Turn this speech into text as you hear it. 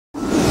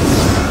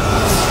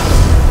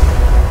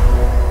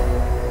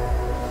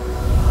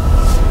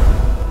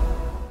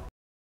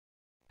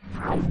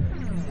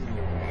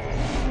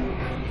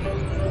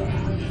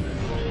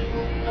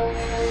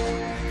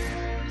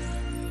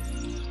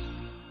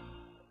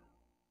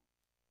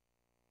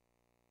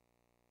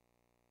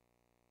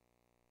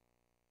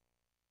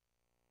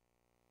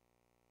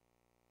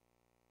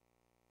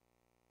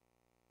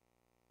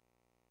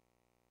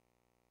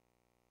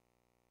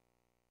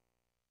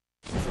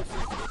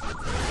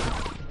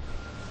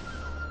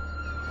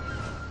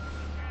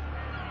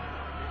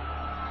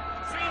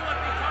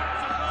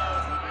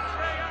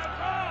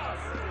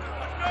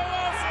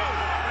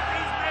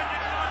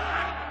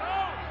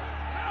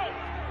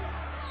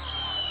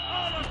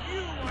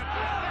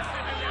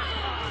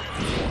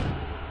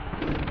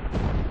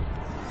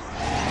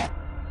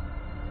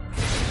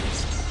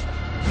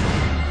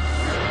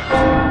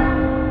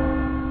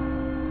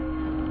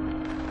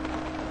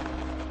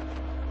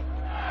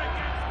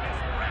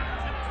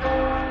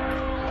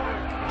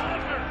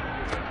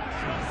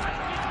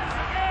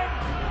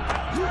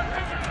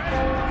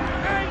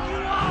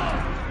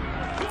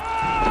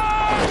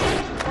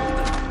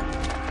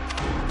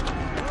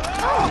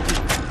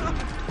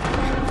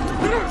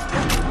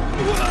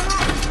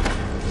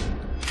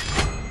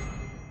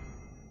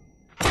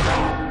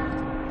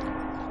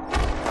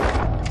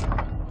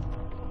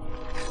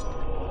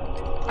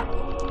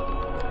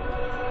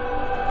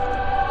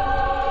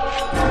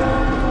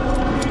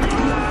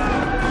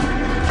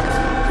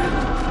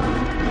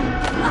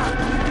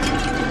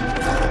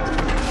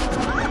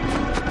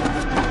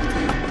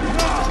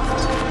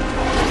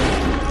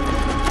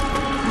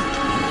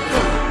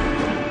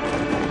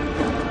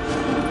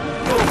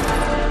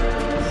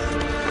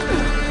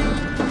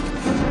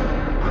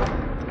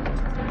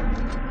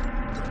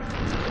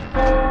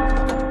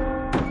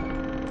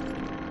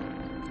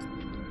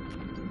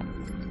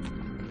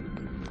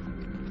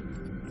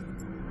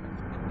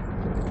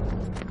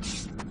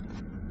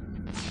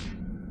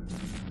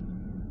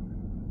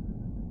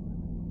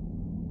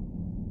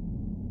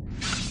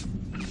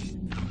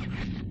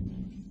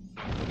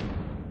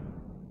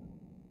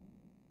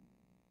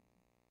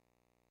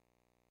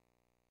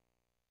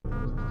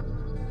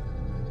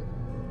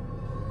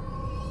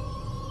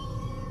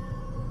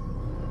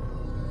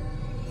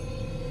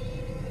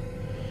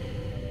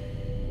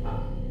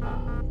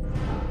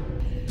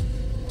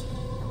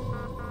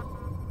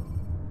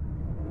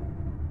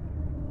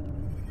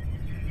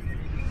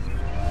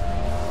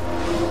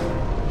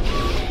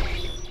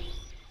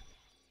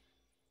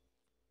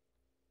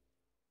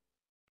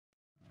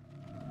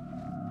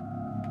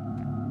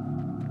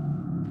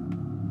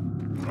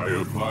I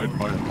applied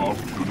my heart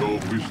to know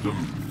wisdom,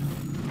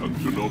 and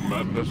to know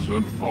madness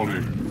and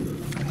folly.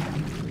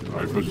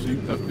 I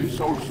perceived that this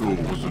also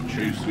was a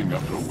chasing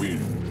after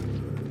wind.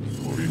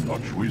 For in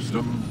much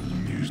wisdom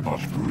is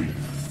much grief.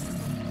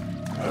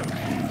 And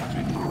grief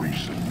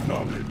increaseth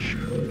knowledge,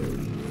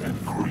 and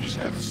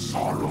increaseth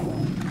sorrow.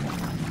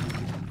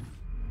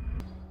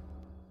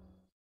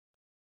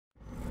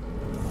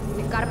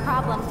 We've got a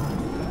problem.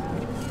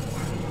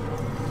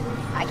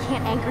 I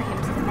can't anchor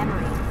him to the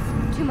memory.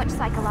 Too much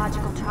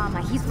psychological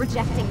trauma. He's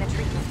rejecting the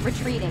treatment,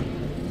 retreating.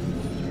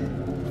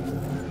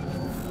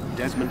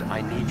 Desmond,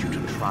 I need you to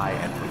try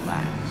and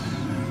relax.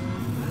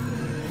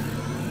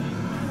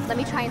 Let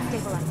me try and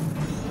stabilize him.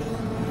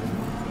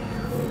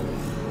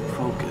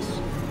 Focus.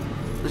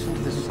 Listen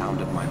to the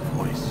sound of my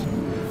voice.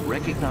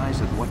 Recognize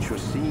that what you're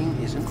seeing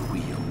isn't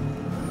real.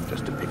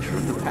 Just a picture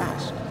of the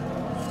past.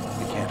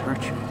 It can't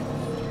hurt you.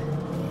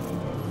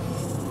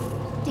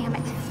 Damn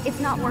it. It's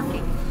not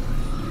working.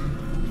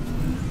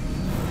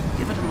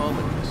 Give it a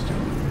moment, mister.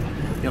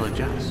 He'll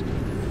adjust.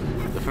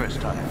 The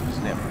first time is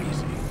never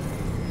easy.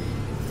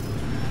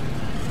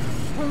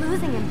 We're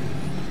losing him.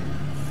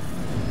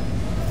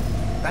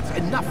 That's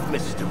enough,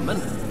 Mr.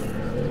 Mann.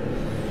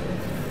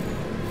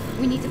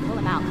 We need to pull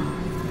him out.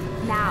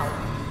 Now.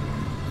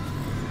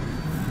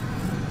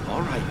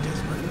 All right,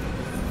 Desmond.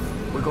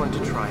 We're going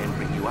to try and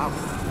bring you out.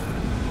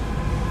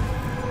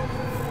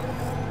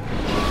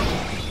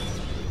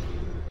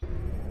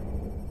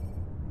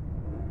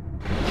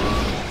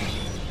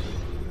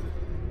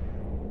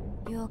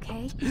 You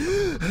okay?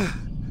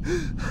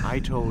 I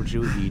told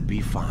you he'd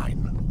be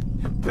fine.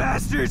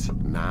 Bastards!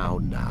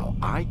 Now,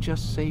 I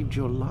just saved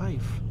your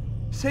life.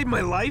 Saved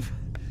my life?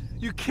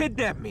 You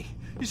kidnapped me.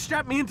 You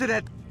strapped me into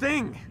that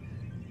thing.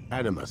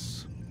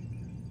 Animus.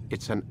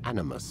 It's an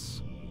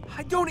animus.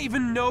 I don't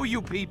even know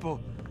you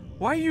people.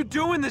 Why are you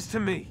doing this to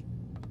me?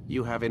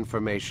 You have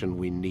information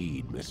we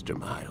need, Mr.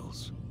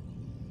 Miles.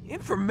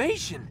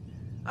 Information?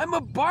 I'm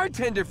a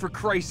bartender, for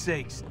Christ's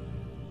sakes.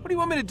 What do you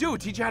want me to do?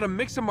 Teach you how to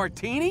mix a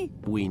martini?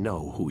 We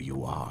know who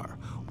you are,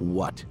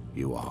 what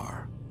you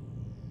are.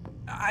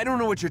 I don't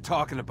know what you're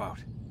talking about.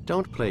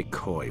 Don't play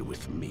coy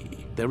with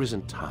me. There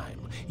isn't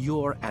time.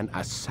 You're an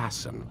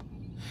assassin.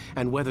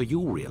 And whether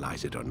you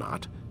realize it or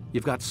not,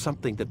 you've got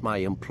something that my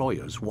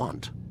employers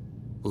want.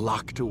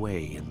 Locked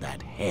away in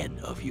that head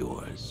of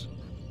yours.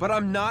 But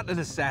I'm not an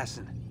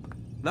assassin.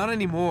 Not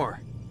anymore.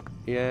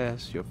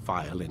 Yes, your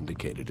file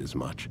indicated as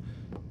much.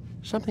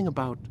 Something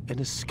about an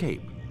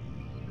escape.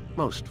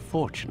 Most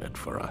fortunate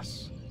for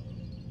us.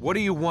 What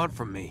do you want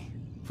from me?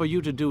 For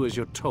you to do as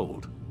you're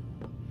told.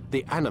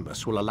 The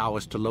Animus will allow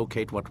us to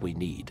locate what we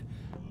need.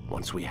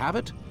 Once we have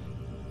it,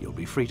 you'll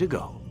be free to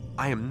go.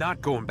 I am not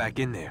going back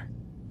in there.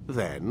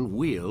 Then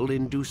we'll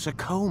induce a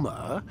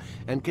coma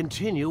and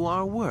continue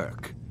our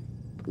work.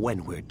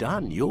 When we're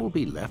done, you'll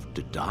be left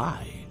to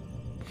die.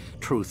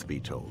 Truth be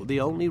told,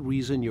 the only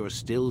reason you're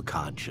still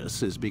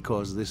conscious is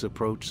because this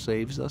approach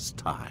saves us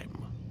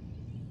time.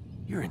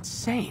 You're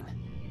insane.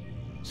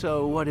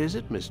 So what is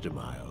it, Mr.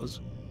 Miles?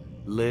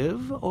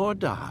 Live or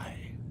die?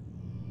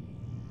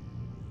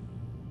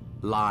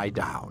 Lie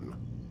down.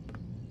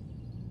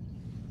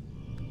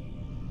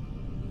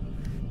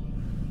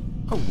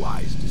 A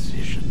wise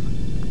decision.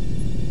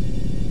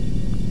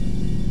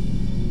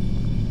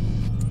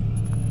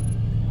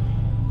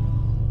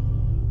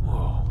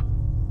 Whoa.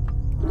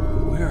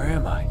 Where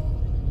am I?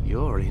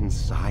 You're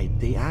inside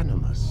the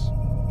Animus.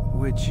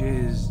 Which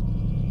is...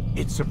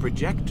 It's a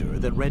projector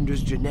that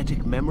renders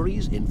genetic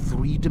memories in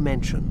 3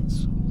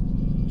 dimensions.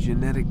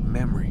 genetic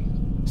memory.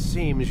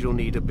 Seems you'll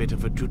need a bit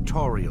of a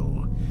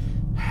tutorial.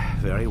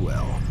 Very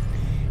well.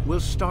 We'll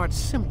start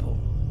simple.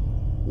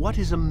 What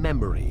is a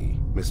memory,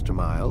 Mr.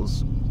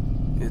 Miles?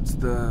 It's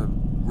the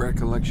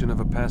recollection of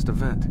a past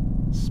event.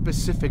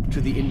 Specific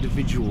to the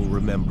individual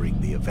remembering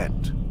the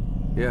event.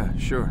 Yeah,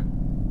 sure.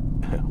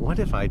 What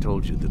if I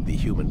told you that the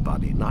human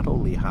body not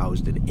only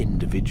housed an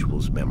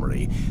individual's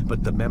memory,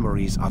 but the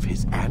memories of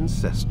his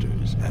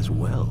ancestors as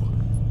well?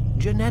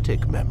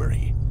 Genetic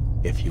memory,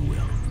 if you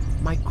will.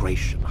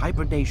 Migration,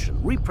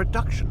 hibernation,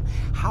 reproduction.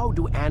 How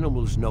do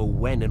animals know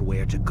when and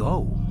where to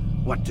go?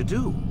 What to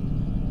do?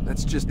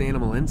 That's just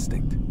animal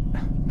instinct.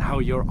 Now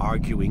you're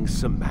arguing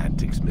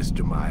semantics,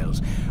 Mr. Miles.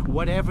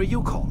 Whatever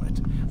you call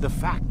it, the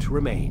fact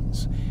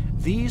remains.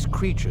 These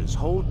creatures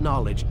hold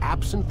knowledge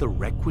absent the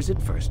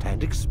requisite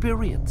first-hand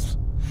experience.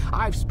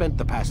 I've spent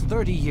the past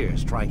 30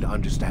 years trying to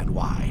understand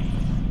why.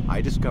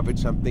 I discovered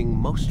something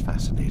most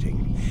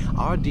fascinating.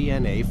 Our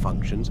DNA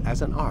functions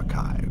as an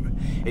archive.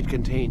 It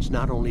contains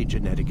not only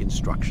genetic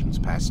instructions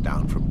passed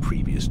down from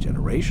previous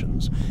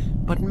generations,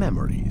 but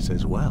memories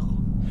as well.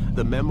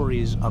 The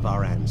memories of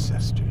our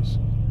ancestors.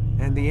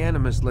 And the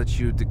Animus lets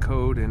you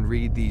decode and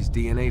read these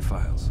DNA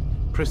files.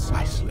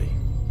 Precisely.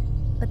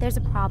 But there's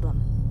a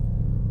problem.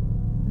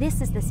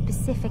 This is the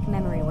specific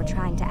memory we're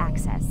trying to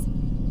access.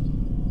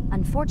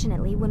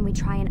 Unfortunately, when we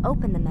try and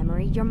open the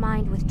memory, your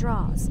mind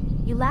withdraws.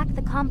 You lack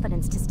the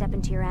confidence to step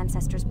into your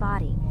ancestor's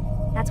body.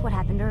 That's what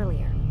happened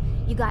earlier.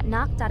 You got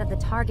knocked out of the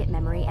target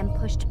memory and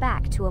pushed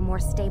back to a more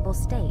stable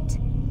state.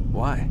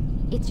 Why?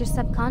 It's your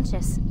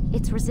subconscious.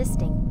 It's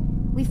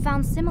resisting. We've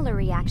found similar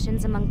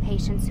reactions among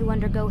patients who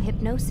undergo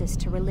hypnosis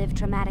to relive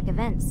traumatic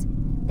events.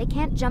 They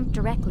can't jump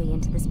directly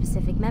into the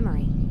specific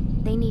memory.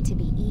 They need to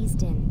be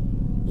eased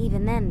in.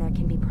 Even then, there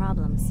can be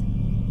problems.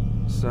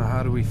 So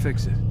how do we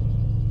fix it?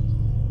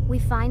 We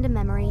find a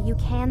memory you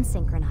can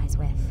synchronize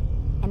with,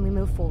 and we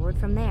move forward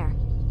from there.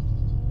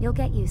 You'll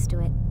get used to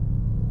it.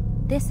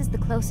 This is the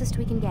closest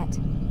we can get,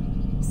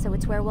 so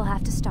it's where we'll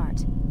have to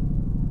start.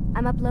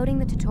 I'm uploading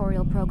the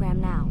tutorial program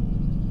now.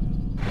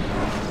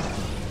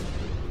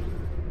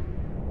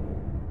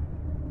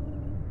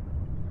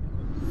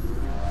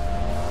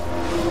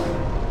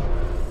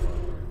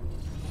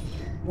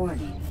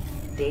 Warning.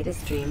 Data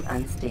stream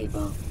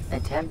unstable.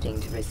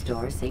 Attempting to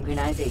restore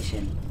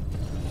synchronization.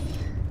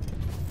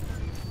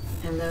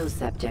 Hello,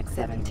 Subject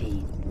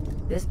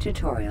 17. This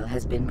tutorial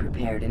has been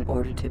prepared in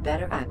order to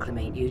better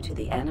acclimate you to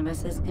the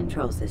Animus's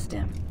control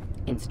system.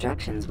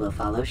 Instructions will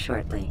follow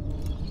shortly.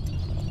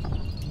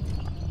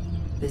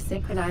 The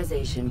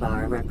synchronization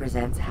bar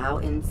represents how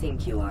in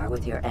sync you are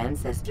with your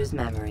ancestors'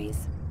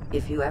 memories.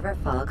 If you ever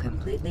fall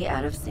completely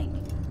out of sync,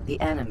 the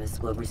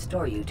Animus will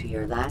restore you to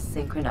your last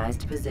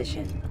synchronized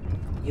position.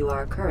 You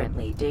are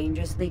currently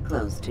dangerously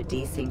close to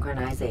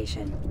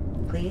desynchronization.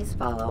 Please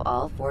follow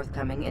all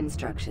forthcoming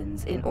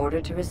instructions in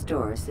order to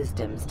restore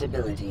system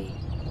stability.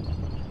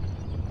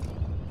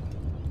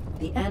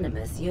 The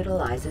Animus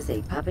utilizes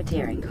a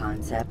puppeteering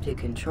concept to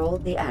control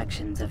the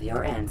actions of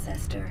your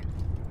ancestor.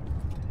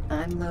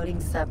 I'm loading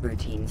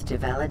subroutines to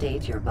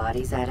validate your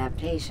body's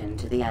adaptation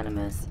to the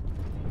Animus.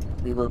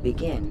 We will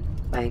begin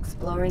by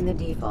exploring the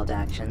default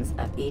actions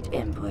of each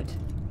input.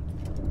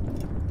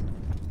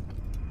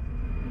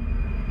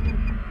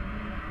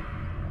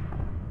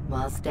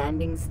 While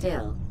standing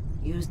still,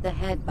 use the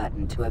head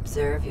button to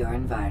observe your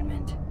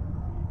environment.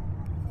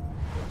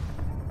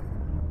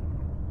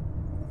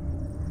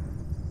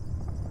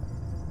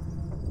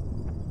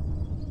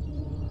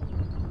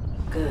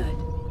 Good.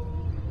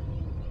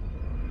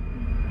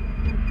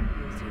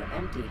 Use your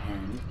empty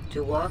hand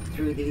to walk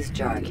through these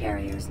jar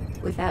carriers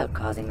without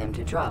causing them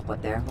to drop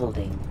what they're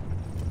holding.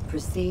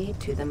 Proceed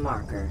to the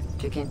marker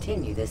to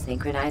continue the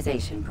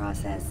synchronization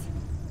process.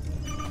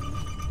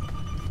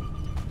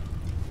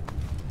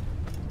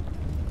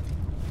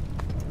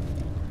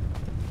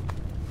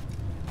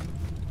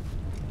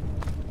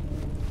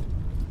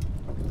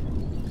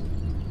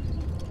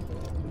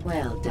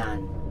 Well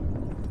done.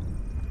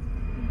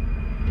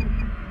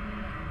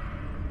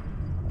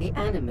 The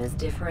Animus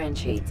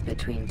differentiates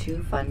between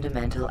two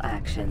fundamental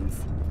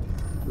actions: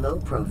 low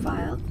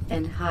profile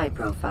and high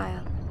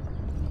profile.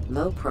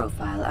 Low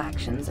profile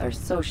actions are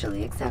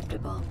socially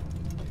acceptable.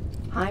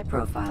 High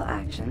profile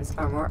actions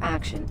are more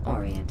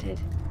action-oriented.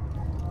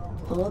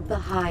 Hold the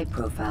high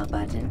profile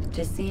button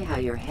to see how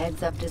your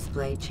heads-up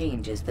display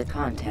changes the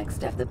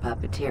context of the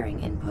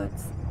puppeteering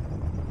inputs.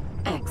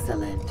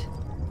 Excellent.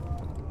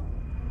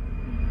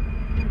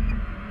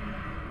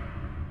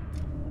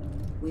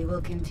 We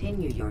will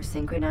continue your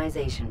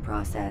synchronization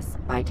process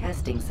by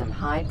testing some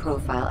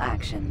high-profile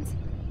actions.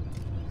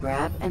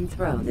 Grab and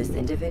throw this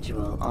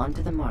individual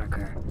onto the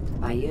marker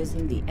by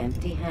using the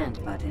empty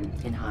hand button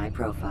in high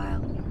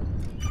profile.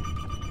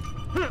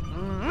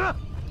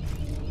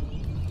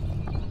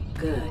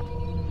 Good.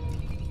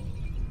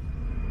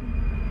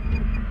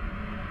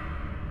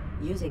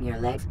 Using your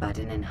legs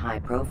button in high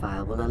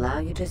profile will allow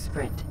you to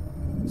sprint.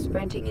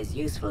 Sprinting is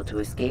useful to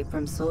escape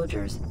from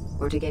soldiers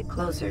or to get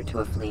closer to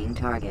a fleeing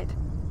target.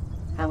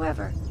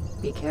 However,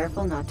 be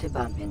careful not to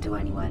bump into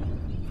anyone,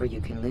 for you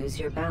can lose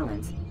your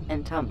balance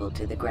and tumble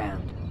to the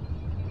ground.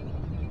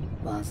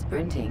 While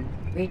sprinting,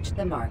 reach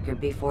the marker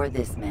before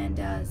this man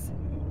does.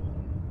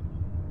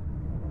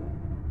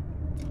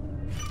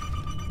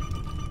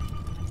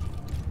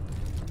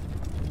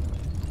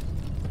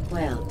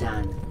 Well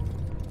done.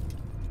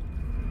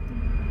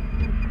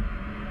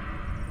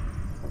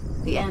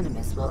 The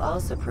Animus will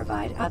also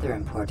provide other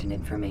important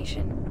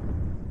information.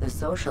 The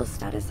social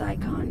status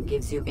icon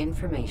gives you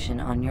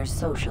information on your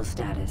social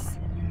status.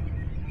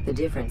 The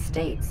different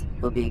states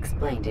will be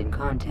explained in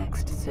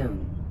context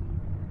soon.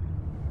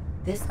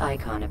 This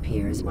icon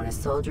appears when a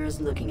soldier is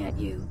looking at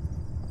you.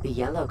 The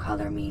yellow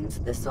color means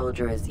the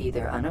soldier is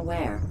either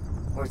unaware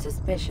or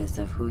suspicious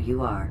of who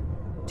you are.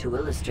 To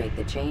illustrate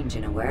the change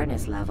in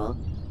awareness level,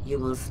 you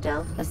will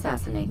stealth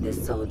assassinate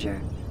this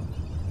soldier.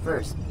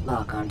 First,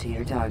 lock onto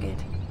your target.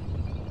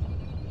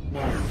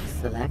 Now,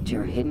 select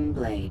your hidden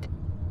blade.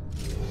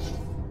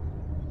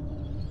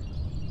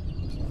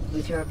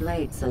 With your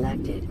blade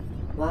selected,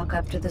 walk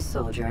up to the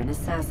soldier and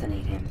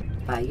assassinate him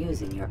by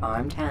using your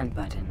armed hand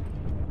button.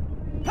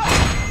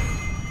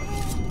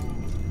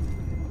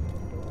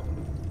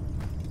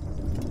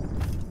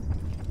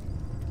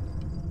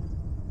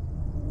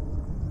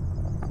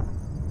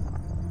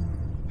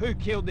 Who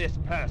killed this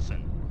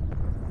person?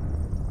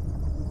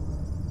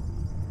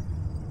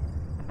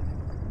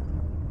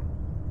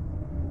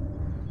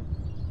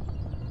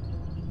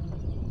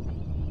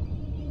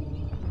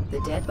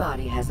 The dead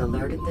body has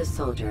alerted the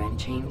soldier and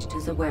changed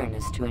his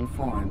awareness to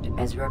informed,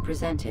 as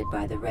represented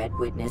by the red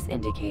witness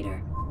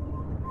indicator.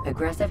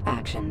 Aggressive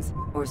actions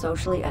or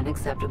socially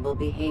unacceptable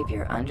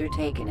behavior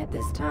undertaken at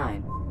this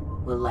time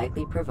will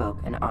likely provoke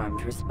an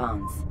armed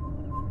response.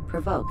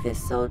 Provoke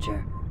this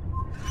soldier.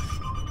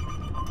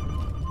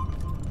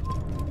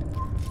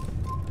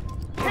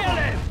 Kill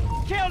him!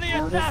 Kill the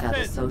Notice how the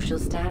assassin! social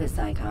status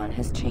icon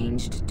has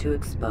changed to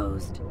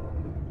exposed.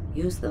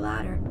 Use the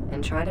ladder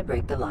and try to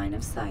break the line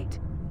of sight.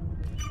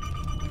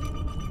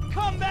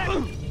 Come back!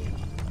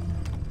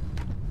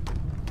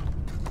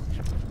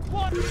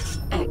 What?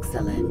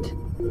 Excellent.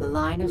 The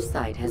line of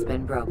sight has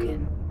been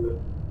broken.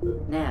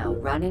 Now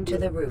run into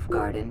the roof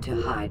garden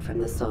to hide from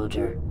the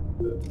soldier.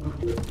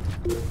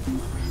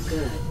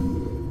 Good.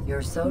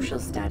 Your social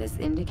status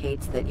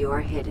indicates that you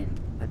are hidden,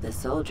 but the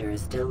soldier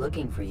is still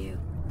looking for you.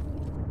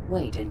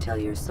 Wait until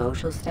your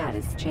social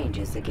status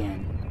changes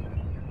again.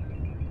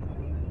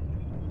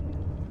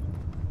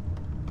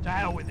 To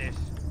hell with this.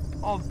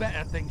 I've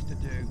better things to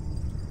do.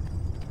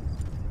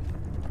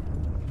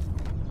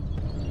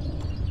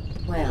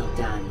 Well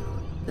done.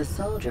 The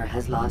soldier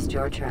has lost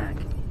your track.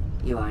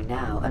 You are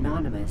now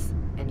anonymous,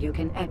 and you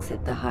can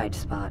exit the hide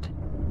spot.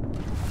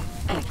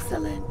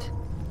 Excellent.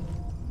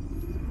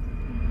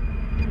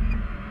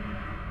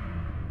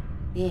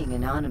 Being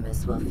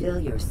anonymous will fill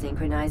your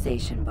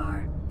synchronization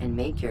bar and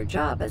make your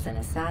job as an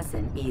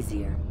assassin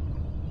easier.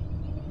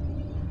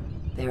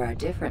 There are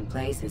different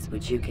places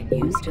which you can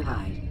use to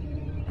hide.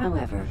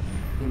 However,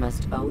 you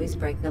must always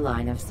break the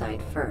line of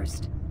sight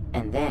first,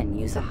 and then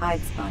use a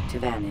hide spot to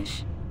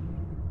vanish.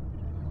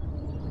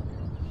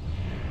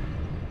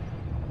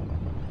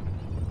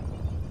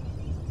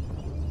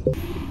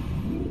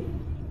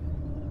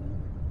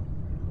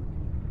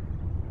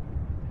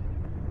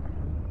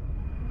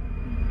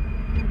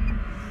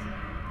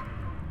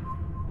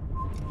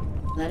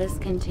 Let us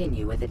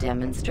continue with a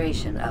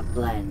demonstration of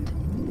Blend.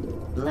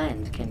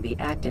 Blend can be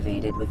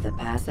activated with the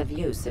passive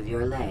use of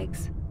your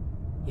legs.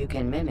 You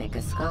can mimic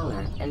a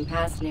scholar and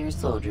pass near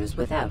soldiers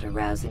without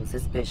arousing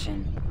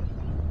suspicion.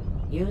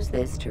 Use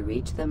this to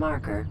reach the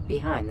marker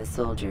behind the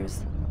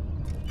soldiers.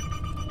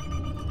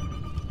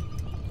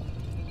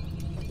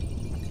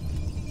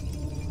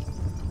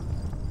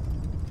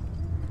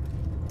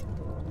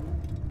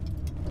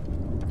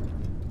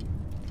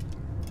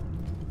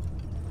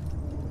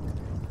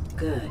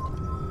 Good.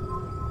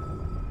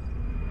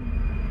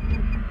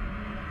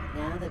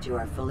 Now that you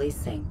are fully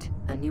synced,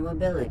 a new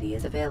ability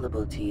is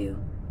available to you.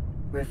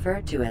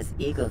 Referred to as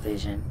Eagle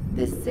Vision,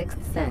 this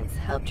sixth sense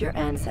helped your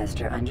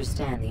ancestor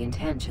understand the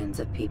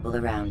intentions of people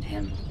around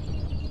him.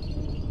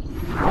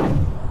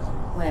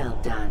 Well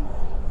done.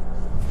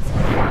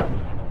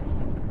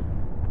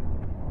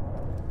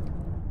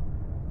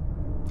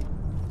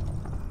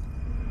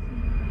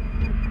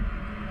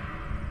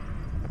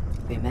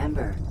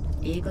 Remember,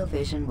 Eagle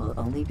Vision will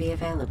only be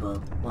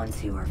available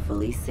once you are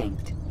fully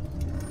synced.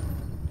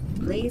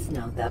 Please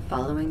note that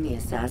following the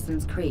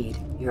Assassin's Creed,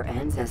 your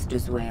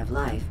ancestors' way of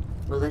life,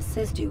 will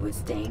assist you with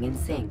staying in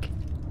sync.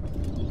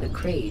 The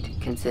Creed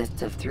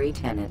consists of 3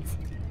 tenets.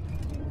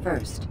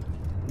 First,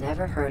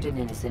 never hurt an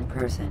innocent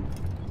person.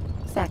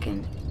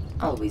 Second,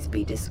 always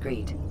be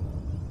discreet.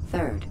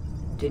 Third,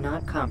 do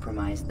not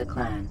compromise the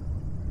clan.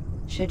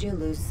 Should you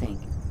lose sync,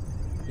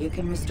 you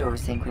can restore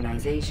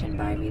synchronization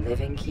by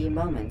reliving key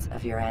moments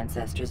of your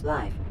ancestor's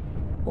life,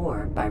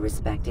 or by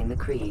respecting the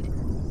Creed.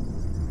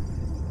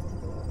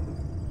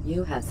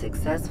 You have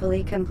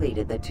successfully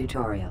completed the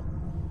tutorial.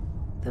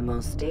 The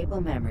most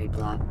stable memory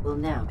block will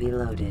now be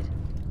loaded.